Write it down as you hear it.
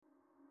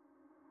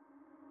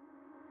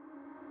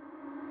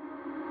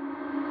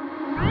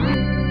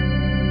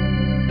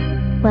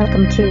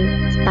Welcome to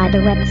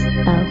Spiderwebs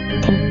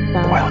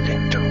OTR.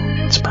 Welcome to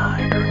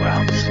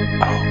Spiderwebs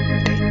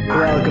OTR.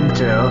 Welcome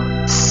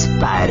to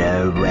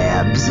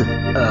Spiderwebs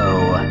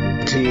OTR.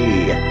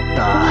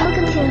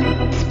 Welcome to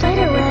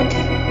Spiderwebs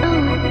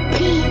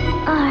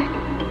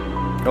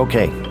OTR.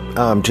 Okay,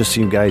 just so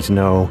you guys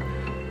know,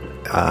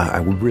 I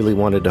really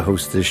wanted to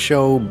host this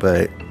show,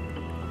 but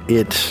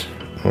it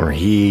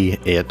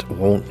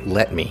won't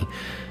let me.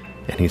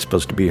 And he's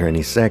supposed to be here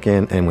any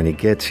second, and when he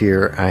gets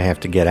here, I have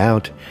to get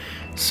out.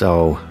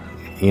 So,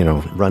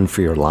 run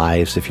for your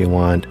lives if you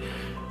want.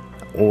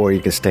 Or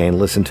you can stay and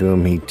listen to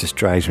him. He just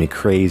drives me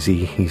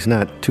crazy. He's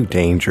not too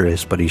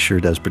dangerous, but he sure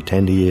does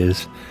pretend he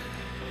is.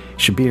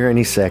 Should be here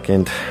any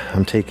second.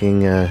 I'm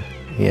taking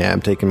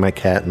my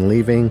cat and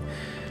leaving,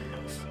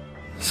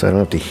 so I don't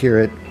have to hear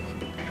it.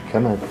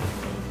 Come on.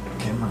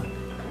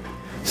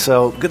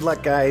 So, good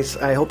luck, guys.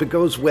 I hope it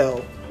goes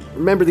well.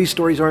 Remember, these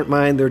stories aren't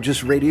mine. They're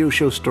just radio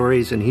show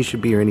stories, and he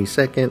should be here any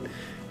second.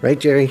 Right,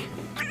 Jerry?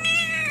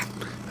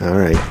 All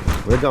right.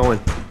 We're going.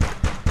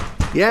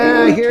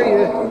 Yeah, I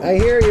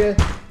hear you.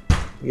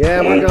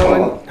 Yeah, we're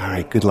going. All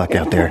right, good luck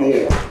out there.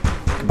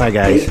 Goodbye,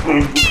 guys.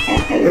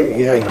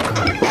 Yeah, you're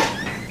going.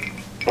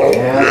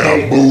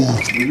 Yeah,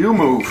 move. You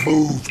move.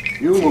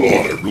 You move.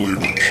 I really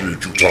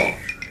appreciate your time.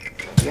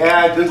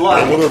 Yeah, good luck.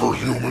 Yeah, whatever,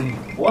 human.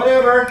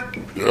 Whatever.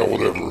 Yeah,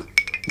 whatever.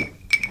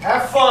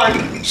 Have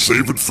fun.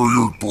 Save it for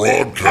your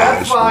broadcast.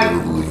 Have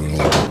fun.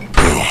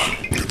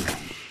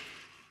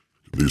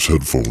 Get these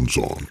headphones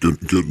on.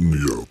 Get in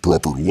the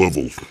proper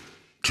level,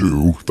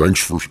 too.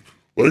 Thanks for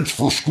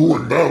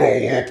screwing that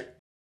all up.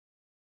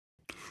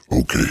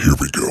 Okay, here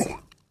we go.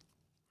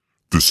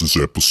 This is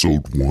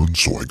episode 1,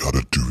 so I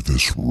gotta do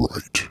this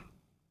right.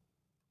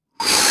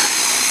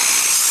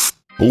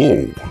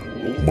 Hello,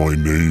 my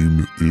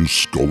name is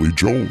Scully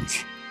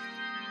Jones,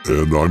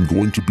 and I'm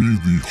going to be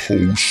the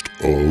host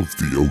of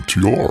the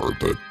OTR,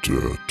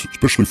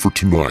 especially for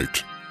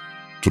tonight.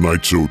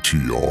 Tonight's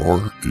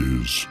OTR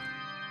is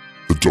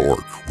The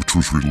Dark, which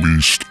was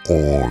released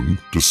on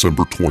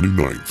December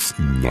 29th,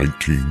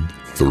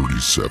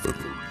 1937.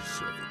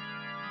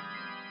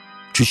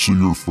 Just so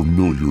you're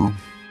familiar,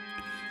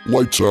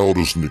 Lights Out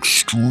is an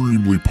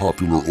extremely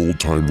popular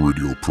old-time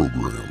radio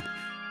program.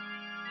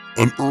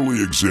 An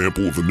early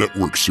example of a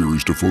network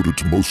series devoted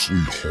to mostly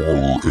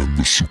horror and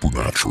the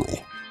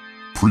supernatural,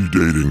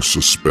 predating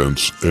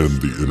Suspense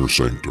and The Inner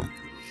Sanctum.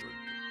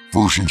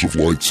 Versions of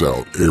Lights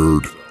Out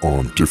aired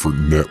on different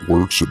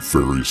networks at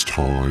various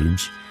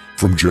times,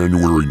 from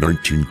January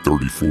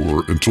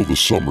 1934 until the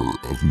summer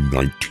of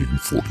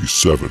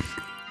 1947.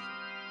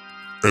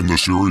 And the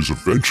series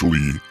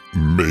eventually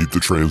made the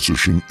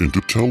transition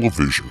into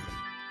television.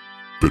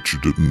 Bet you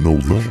didn't know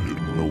that.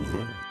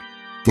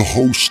 The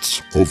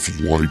hosts of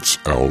Lights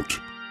Out.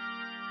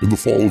 In the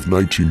fall of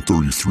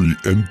 1933,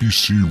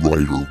 NBC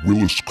writer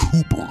Willis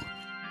Cooper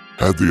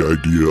had the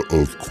idea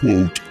of,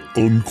 quote,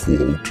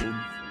 unquote,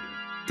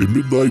 a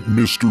midnight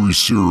mystery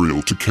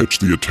serial to catch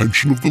the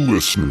attention of the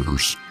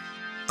listeners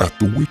at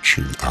the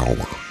witching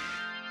hour.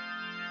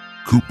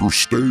 Cooper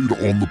stayed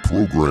on the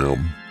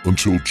program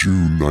until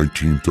June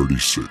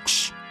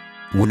 1936,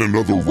 when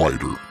another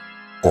writer,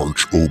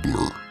 Arch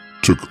Oboler,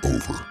 took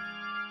over.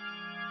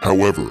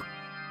 However,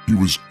 he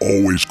was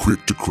always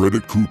quick to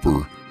credit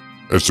Cooper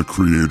as the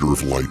creator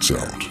of Lights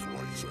Out.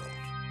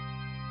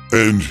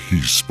 And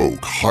he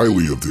spoke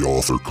highly of the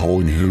author,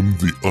 calling him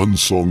the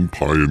unsung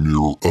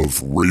pioneer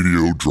of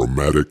radio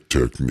dramatic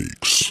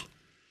techniques.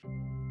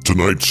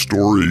 Tonight's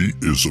story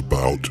is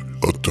about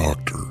a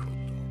doctor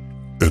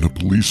and a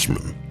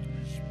policeman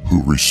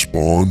who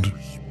respond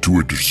to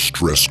a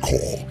distress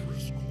call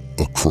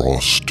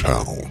across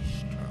town.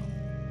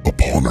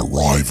 Upon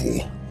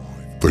arrival,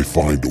 they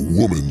find a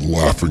woman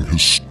laughing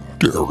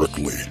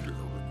hysterically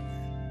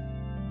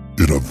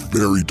in a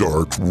very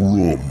dark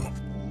room.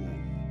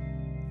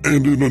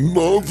 And in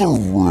another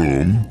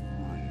room,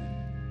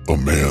 a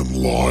man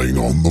lying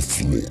on the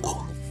floor.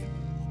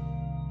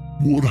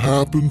 What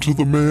happened to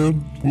the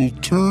man will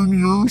turn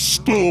your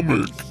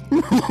stomach.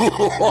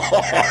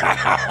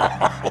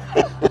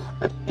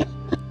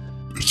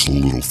 It's the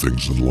little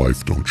things in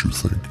life, don't you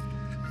think?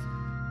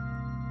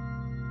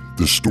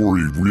 The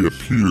story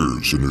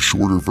reappears in a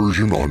shorter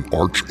version on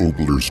Arch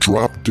Oboler's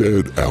Drop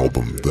Dead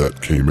album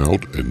that came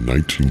out in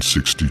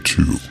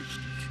 1962.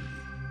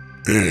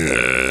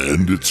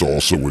 And it's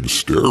also in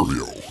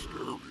stereo.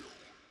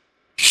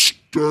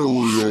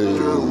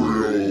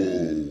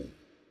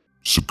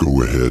 So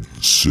go ahead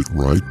and sit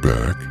right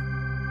back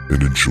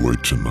and enjoy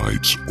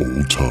tonight's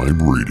old-time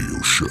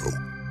radio show.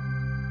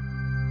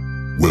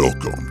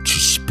 Welcome to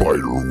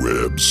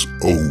Spiderwebs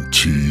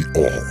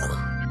OTR,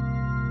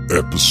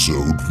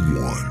 Episode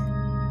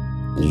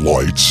 1,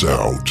 Lights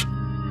Out,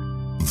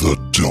 The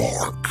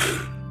Dark.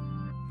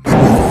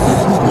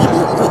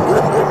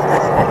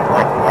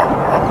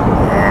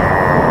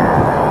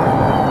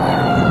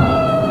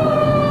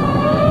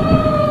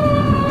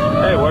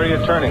 Hey, where are you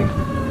turning?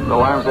 The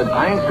alarm's at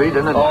Pine Street,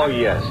 isn't it? Oh,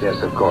 yes,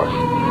 of course.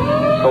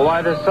 So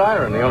why this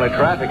siren? The only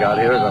traffic out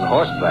here is on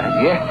horseback.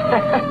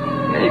 Yeah.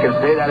 You can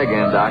say that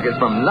again, Doc. It's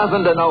from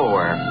nothing to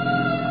nowhere.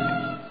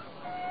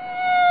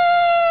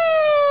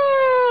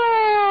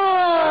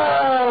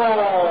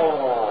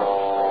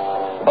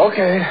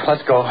 Okay,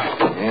 let's go.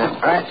 Yeah,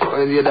 right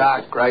with you,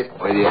 Doc. Right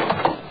with you.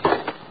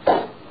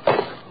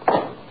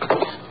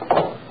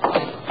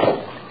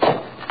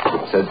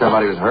 Said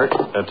somebody was hurt?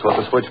 That's what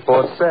the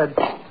switchboard said.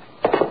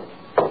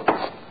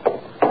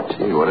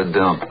 Gee, what a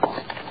dump.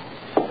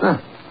 Huh.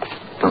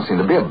 Don't seem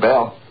to be a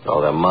bell.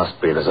 Oh, there must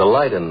be. There's a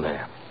light in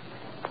there.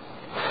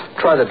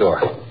 Try the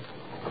door.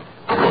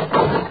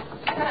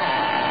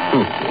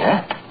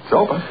 Yeah, it's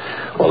open.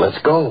 Well, let's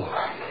go.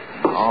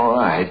 All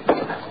right.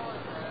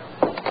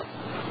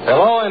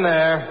 Hello in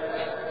there.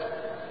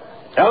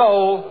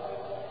 Hello.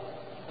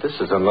 This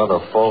is another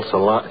false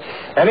alarm.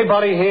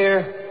 Anybody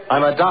here?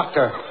 I'm a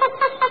doctor.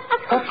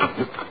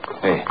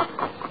 Hey,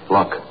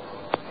 look.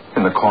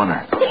 In the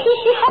corner.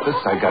 This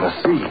I gotta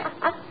see.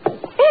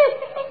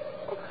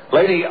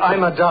 Lady,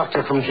 I'm a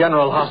doctor from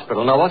General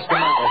Hospital. Now, what's the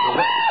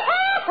matter?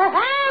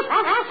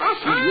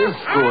 She is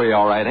screwy,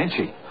 all right, ain't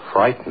she?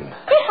 Frightened.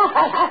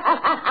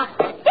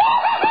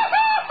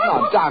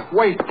 No, Doc,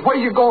 wait. Where are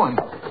you going?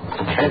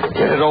 Can't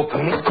get it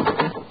open.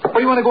 What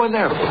do you want to go in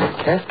there for?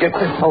 Can't get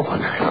this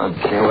open.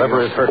 Okay.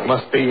 Whoever is hurt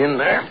must be in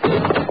there.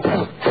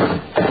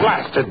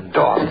 Blasted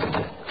dog.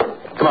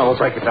 Come on, we'll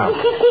break it down.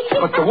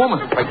 But the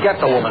woman. Forget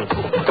the woman.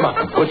 Come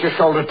on, put your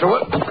shoulder to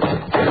it.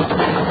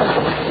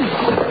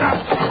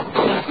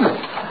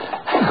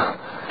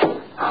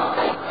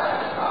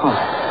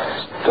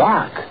 It's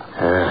dark.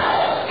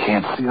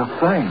 Can't see a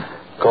thing.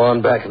 Go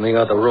on back in the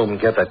other room and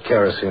get that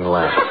kerosene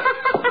lamp.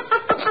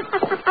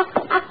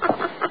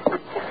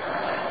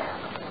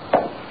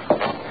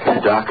 Hey,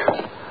 Doc.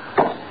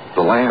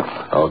 The lamp.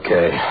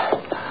 Okay.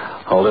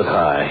 Hold it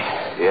high.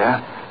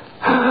 Yeah?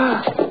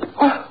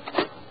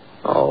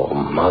 Oh,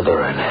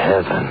 Mother in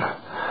heaven.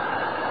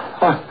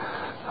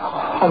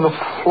 On the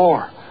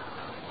floor.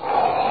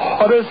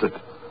 What is it?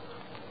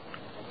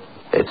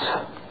 It's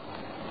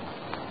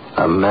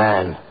a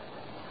man.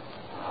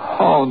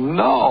 Oh,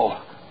 no.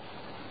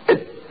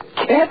 It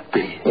can't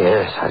be.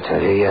 Yes, I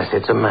tell you, yes,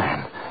 it's a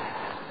man.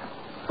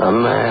 A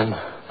man.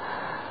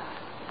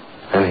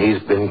 And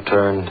he's been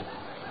turned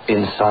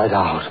inside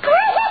out.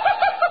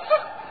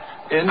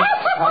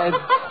 Inside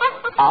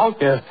out?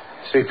 Yeah,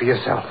 see for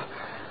yourself.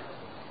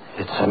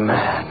 It's a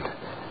man.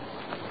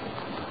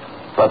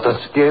 But the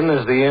skin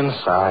is the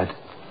inside.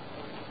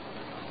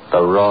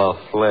 The raw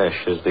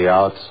flesh is the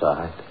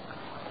outside.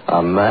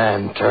 A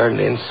man turned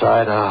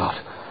inside out.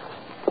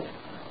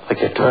 Like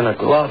you turn a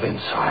glove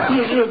inside.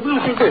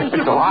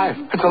 It's alive.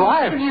 It's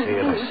alive. I see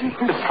it.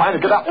 It's trying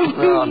to get up.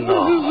 Oh,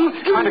 no.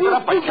 It's trying to get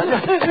up, I tell you.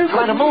 It's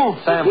trying to move.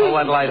 Sam, pull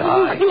that light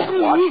high.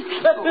 What?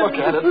 Look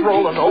at it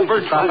rolling over.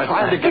 Stop it.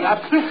 Trying to get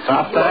up.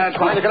 Stop that.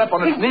 Trying to get up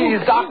on its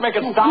knees. Doc, make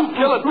it stop.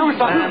 Kill it. Do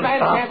something. Sam,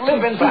 Man stop. can't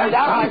live inside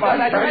out. Stop.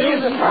 I tell you.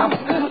 Stop.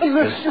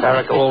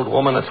 Hysterical old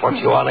woman, that's what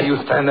you are. Now you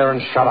stand there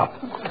and shut up.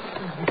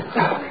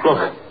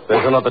 Look,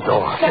 there's another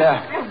door. Yeah.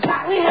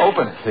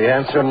 Open it. The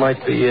answer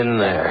might be in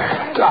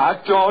there.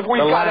 Doc, don't. We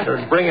The got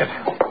lantern, bring it.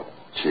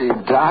 Gee,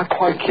 Doc,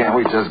 why can't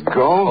we just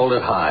go? Hold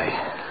it high.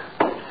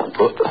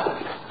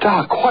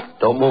 Doc, what?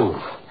 Don't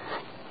move.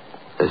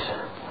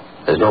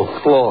 There's no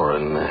floor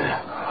in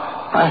there.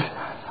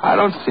 I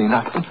don't see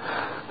nothing.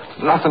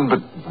 Nothing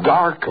but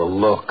dark. Well,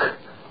 look.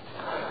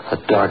 The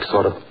dark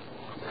sort of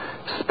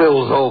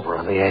spills over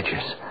on the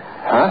edges.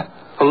 Huh?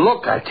 Well,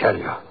 look, I tell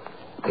you.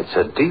 It's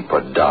a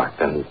deeper dark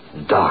than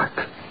dark.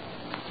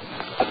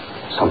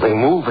 Something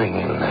moving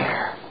in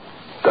there.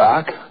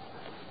 Doc,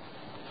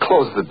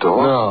 close the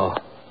door.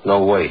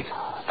 No, wait.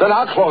 Then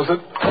I'll close it.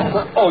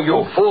 Oh,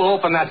 you fool,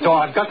 open that door.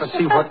 I've got to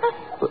see what...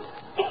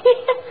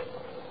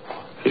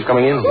 She's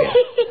coming in here.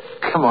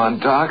 Come on,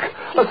 Doc.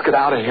 Let's get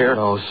out of here.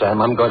 No,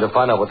 Sam, I'm going to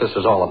find out what this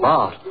is all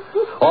about.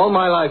 All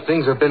my life,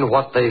 things have been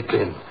what they've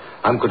been.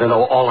 I'm going to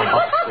know all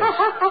about this.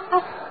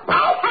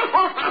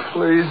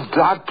 Please,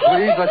 Doc,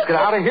 please, let's get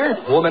out of here.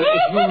 Woman,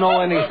 if you know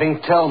anything,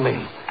 tell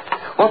me.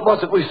 What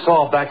was it we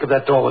saw back of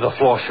that door where the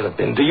floor should have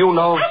been? Do you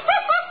know?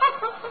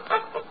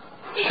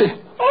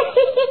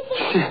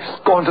 She's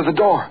going to the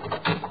door.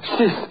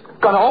 She's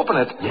going to open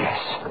it. Yes.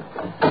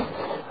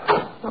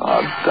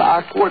 Oh,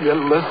 Doc, will you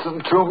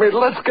listen to me?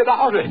 Let's get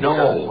out of here.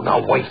 No,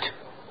 now wait.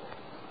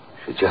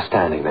 She's just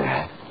standing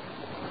there,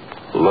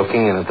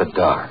 looking in at the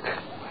dark.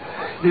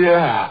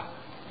 Yeah.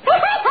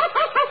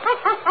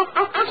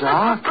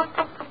 Doc,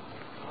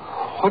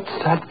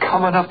 what's that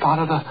coming up out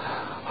of the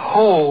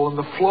hole in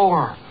the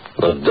floor?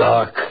 The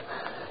dark.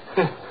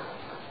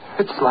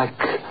 It's like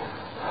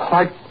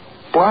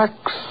black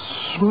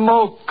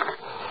smoke.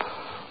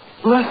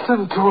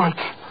 Listen to it.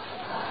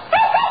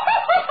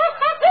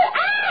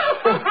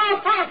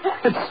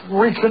 It's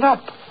reaching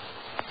up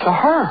to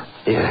her.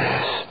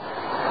 Yes.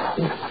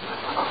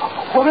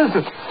 What is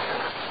it?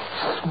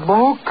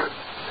 Smoke?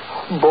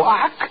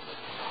 Black?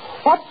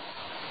 What?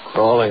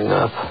 Crawling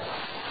up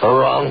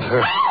around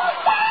her.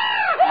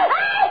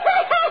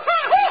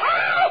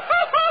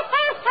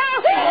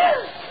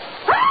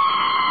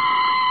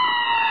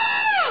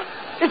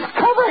 It's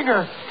covering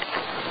her.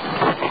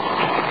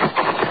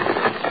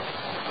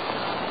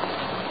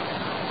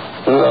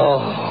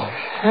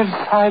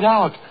 inside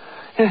out.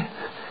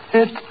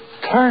 It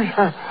turned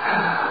her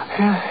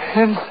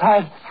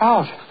inside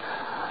out.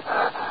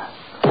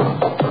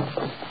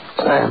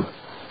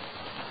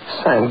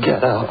 Sam,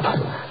 get up.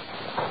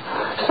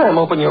 Sam,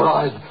 open your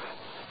eyes.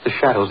 The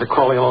shadows are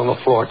crawling along the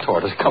floor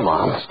toward us. Come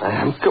on,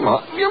 Sam. Come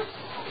on.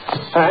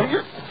 Sam,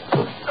 you're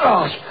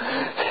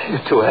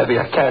too heavy.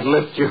 I can't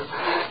lift you.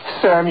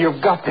 Sam,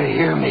 you've got to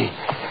hear me.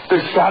 The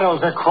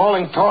shadows are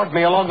crawling toward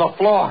me along the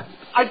floor.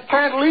 I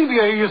can't leave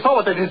you. You saw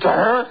what they did to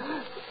her.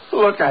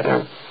 Look at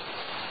her.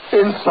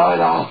 Inside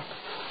out.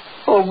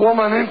 A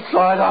woman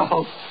inside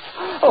out.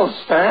 Oh,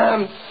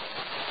 Sam.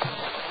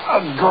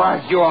 I'll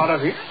drag you out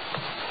of here.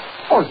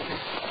 Oh,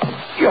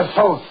 you're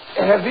so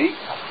heavy.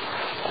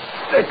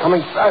 They're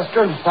coming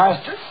faster and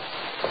faster.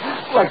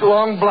 Like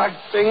long black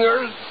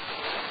fingers.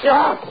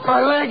 Yeah,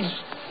 my legs.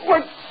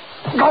 Let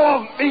go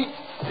of me.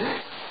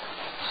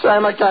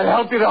 Sam, I can't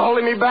help you. They're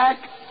holding me back.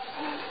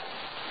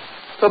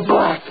 The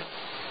black.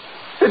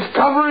 It's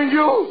covering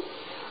you.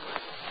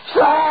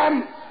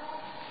 Sam!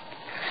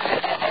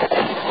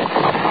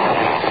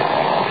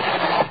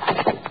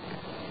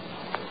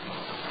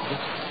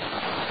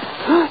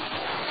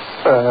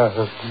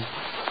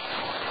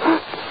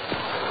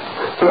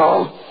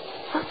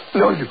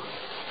 No,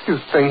 you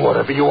thing,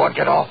 whatever you want,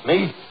 get off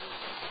me.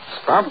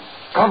 Stop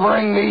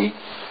covering me.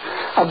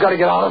 I've got to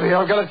get out of here.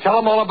 I've got to tell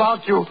them all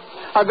about you.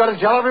 I've got to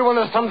tell everyone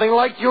there's something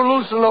like you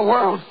loose in the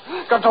world.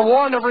 Got to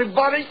warn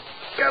everybody.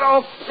 Get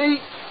off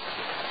me.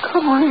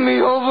 Covering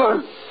me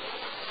over.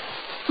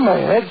 My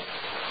head.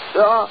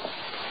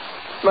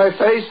 My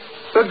face.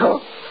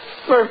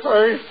 My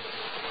face.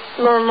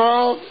 My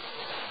mouth.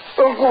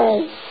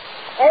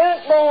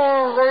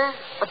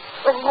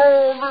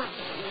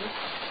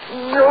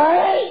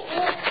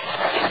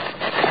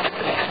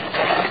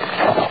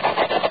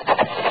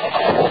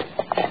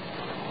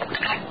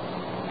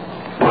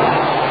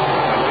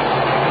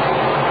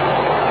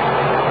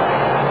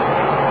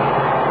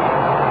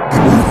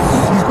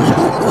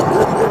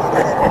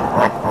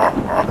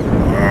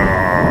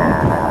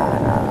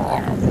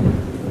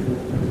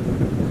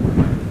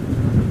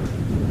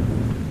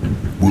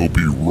 We'll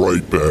be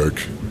right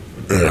back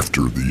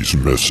after these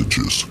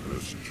messages.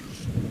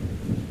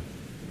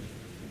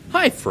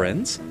 Hi,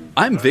 friends.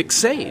 I'm Vic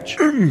Sage.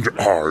 And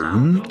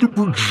I'm the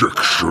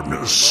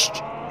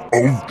projectionist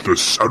of the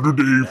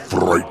Saturday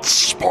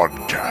Frights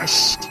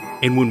podcast.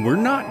 And when we're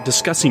not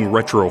discussing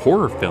retro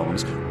horror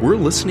films, we're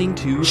listening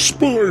to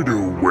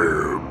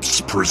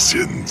Spiderwebs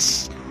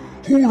presents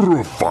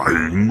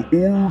horrifying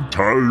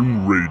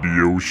old-time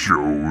radio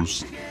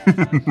shows.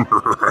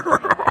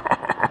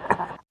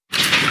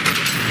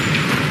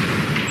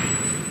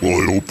 Well,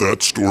 I hope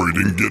that story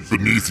didn't get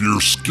beneath your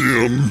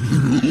skin.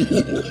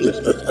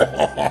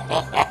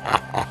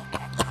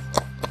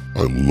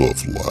 I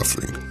love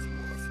laughing.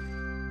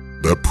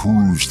 That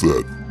proves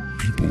that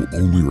people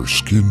only are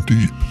skin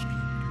deep.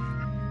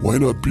 Why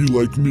not be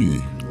like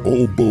me,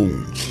 all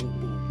bones,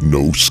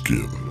 no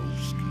skin?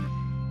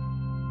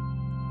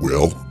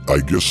 Well, I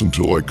guess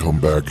until I come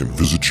back and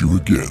visit you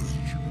again,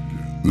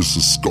 this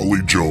is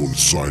Scully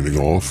Jones signing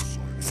off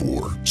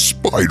for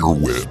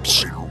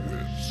Spiderwebs.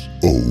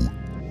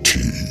 O.T.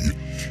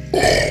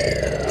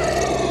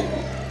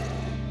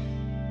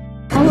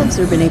 All of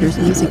Zerbinator's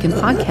music and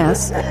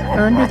podcasts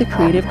are under the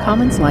Creative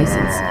Commons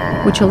license,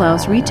 which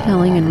allows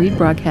retelling and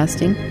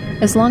rebroadcasting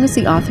as long as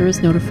the author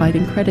is notified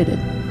and credited.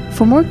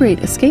 For more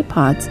great escape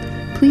pods,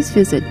 please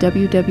visit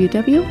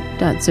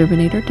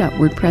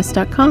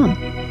www.zerbinator.wordpress.com.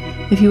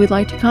 If you would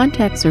like to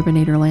contact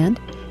Zerbinatorland,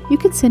 you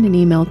can send an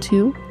email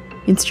to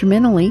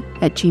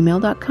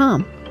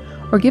instrumentally@gmail.com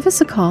or give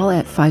us a call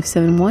at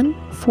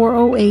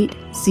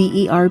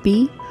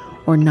 571-408-ZERB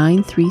or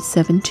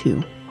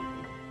 9372.